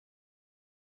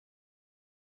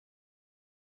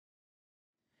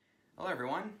Hello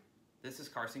everyone, this is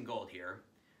Carson Gold here,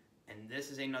 and this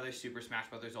is another Super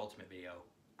Smash Bros. Ultimate video.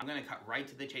 I'm going to cut right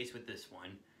to the chase with this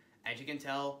one. As you can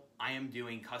tell, I am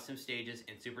doing custom stages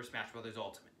in Super Smash Bros.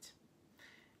 Ultimate.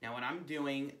 Now what I'm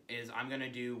doing is I'm going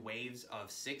to do waves of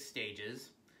 6 stages,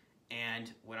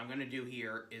 and what I'm going to do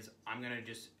here is I'm going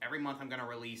to every month I'm going to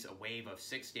release a wave of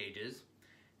 6 stages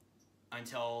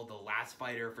until the last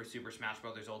fighter for Super Smash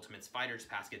Bros. Ultimate's Fighters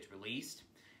Pass gets released,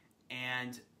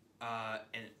 and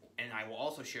I will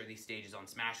also share these stages on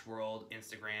Smash World,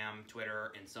 Instagram,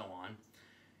 Twitter, and so on.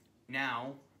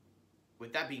 Now,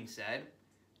 with that being said,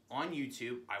 on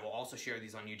YouTube, I will also share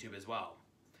these on YouTube as well.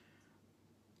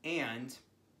 And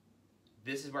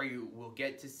this is where you will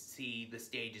get to see the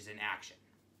stages in action.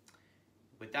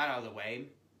 With that out of the way,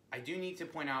 I do need to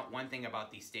point out one thing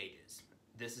about these stages.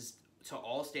 This is to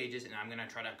all stages, and I'm going to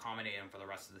try to accommodate them for the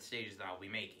rest of the stages that I'll be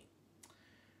making.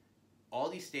 All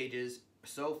these stages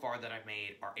so far that I've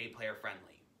made are 8-player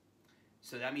friendly.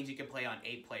 So that means you can play on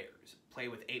 8 players. Play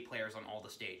with 8 players on all the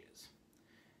stages.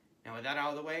 Now with that out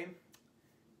of the way,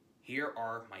 here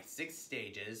are my 6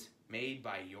 stages made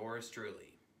by yours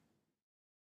truly.